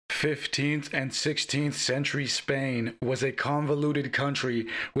15th and 16th century Spain was a convoluted country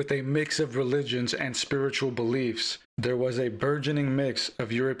with a mix of religions and spiritual beliefs. There was a burgeoning mix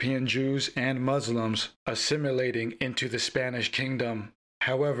of European Jews and Muslims assimilating into the Spanish kingdom.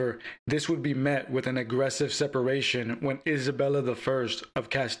 However, this would be met with an aggressive separation when Isabella I of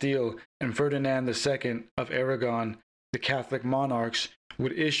Castile and Ferdinand II of Aragon, the Catholic monarchs,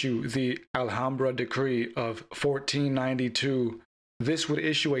 would issue the Alhambra Decree of 1492. This would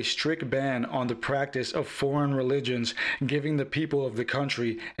issue a strict ban on the practice of foreign religions, giving the people of the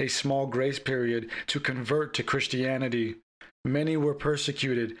country a small grace period to convert to Christianity. Many were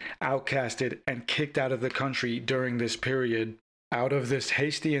persecuted, outcasted, and kicked out of the country during this period. Out of this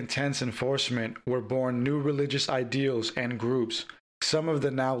hasty, intense enforcement were born new religious ideals and groups. Some of the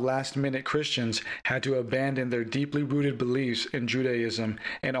now last-minute Christians had to abandon their deeply rooted beliefs in Judaism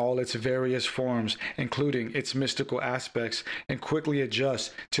in all its various forms, including its mystical aspects, and quickly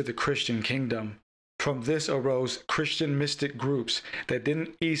adjust to the Christian kingdom. From this arose Christian mystic groups that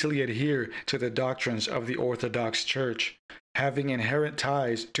didn't easily adhere to the doctrines of the Orthodox Church. Having inherent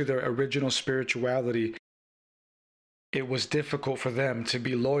ties to their original spirituality, it was difficult for them to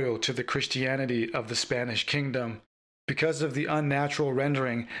be loyal to the Christianity of the Spanish kingdom. Because of the unnatural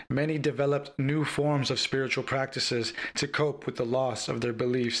rendering, many developed new forms of spiritual practices to cope with the loss of their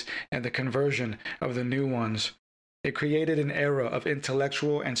beliefs and the conversion of the new ones. It created an era of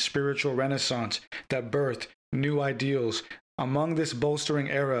intellectual and spiritual renaissance that birthed new ideals. Among this bolstering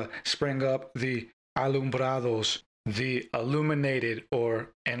era sprang up the Alumbrados, the illuminated or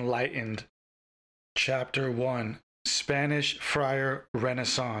enlightened. Chapter 1: Spanish Friar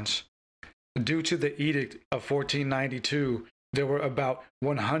Renaissance. Due to the Edict of 1492, there were about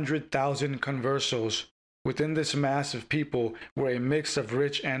 100,000 conversos. Within this mass of people were a mix of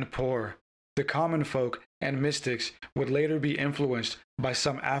rich and poor. The common folk and mystics would later be influenced by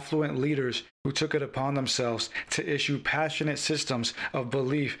some affluent leaders who took it upon themselves to issue passionate systems of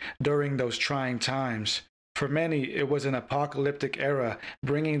belief during those trying times. For many, it was an apocalyptic era,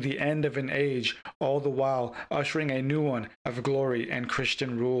 bringing the end of an age, all the while ushering a new one of glory and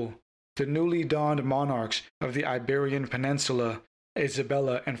Christian rule. The newly dawned monarchs of the Iberian Peninsula,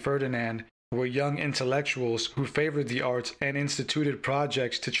 Isabella and Ferdinand, were young intellectuals who favored the arts and instituted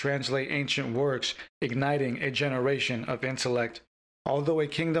projects to translate ancient works, igniting a generation of intellect. Although a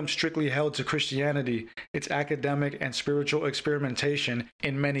kingdom strictly held to Christianity, its academic and spiritual experimentation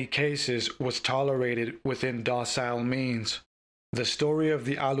in many cases was tolerated within docile means. The story of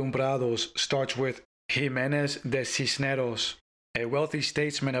the Alumbrados starts with Jimenez de Cisneros, a wealthy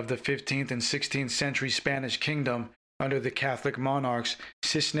statesman of the 15th and 16th century Spanish kingdom. Under the Catholic monarchs,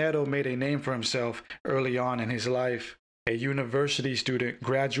 Cisneros made a name for himself early on in his life. A university student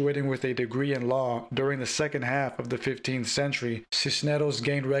graduating with a degree in law during the second half of the 15th century, Cisneros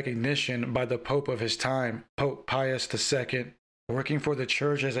gained recognition by the Pope of his time, Pope Pius II. Working for the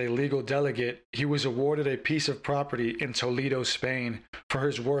church as a legal delegate, he was awarded a piece of property in Toledo, Spain, for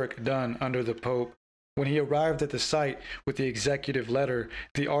his work done under the Pope. When he arrived at the site with the executive letter,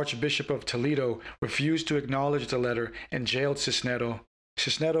 the Archbishop of Toledo refused to acknowledge the letter and jailed Cisneros.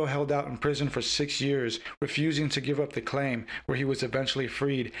 Cisneros held out in prison for 6 years, refusing to give up the claim, where he was eventually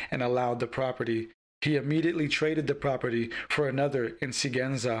freed and allowed the property. He immediately traded the property for another in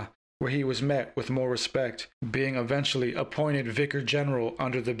Sigüenza, where he was met with more respect, being eventually appointed vicar general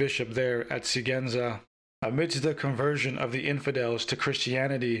under the bishop there at Sigüenza. Amidst the conversion of the infidels to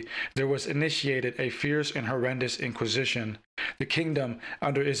Christianity, there was initiated a fierce and horrendous inquisition. The kingdom,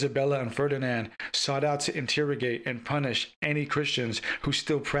 under Isabella and Ferdinand, sought out to interrogate and punish any Christians who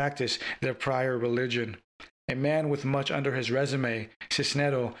still practiced their prior religion. A man with much under his resume,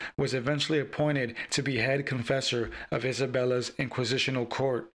 Cisneros was eventually appointed to be head confessor of Isabella's inquisitional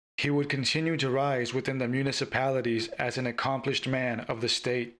court. He would continue to rise within the municipalities as an accomplished man of the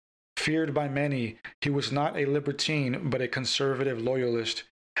state. Feared by many, he was not a libertine but a conservative loyalist.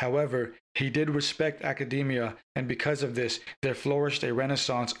 However, he did respect academia, and because of this, there flourished a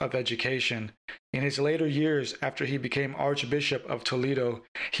renaissance of education. In his later years, after he became Archbishop of Toledo,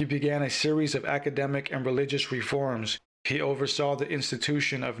 he began a series of academic and religious reforms. He oversaw the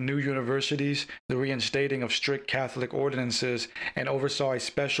institution of new universities, the reinstating of strict Catholic ordinances, and oversaw a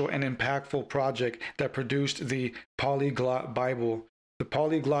special and impactful project that produced the Polyglot Bible. The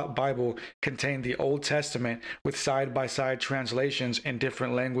Polyglot Bible contained the Old Testament with side-by-side translations in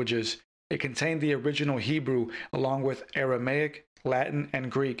different languages. It contained the original Hebrew along with Aramaic, Latin,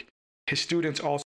 and Greek. His students also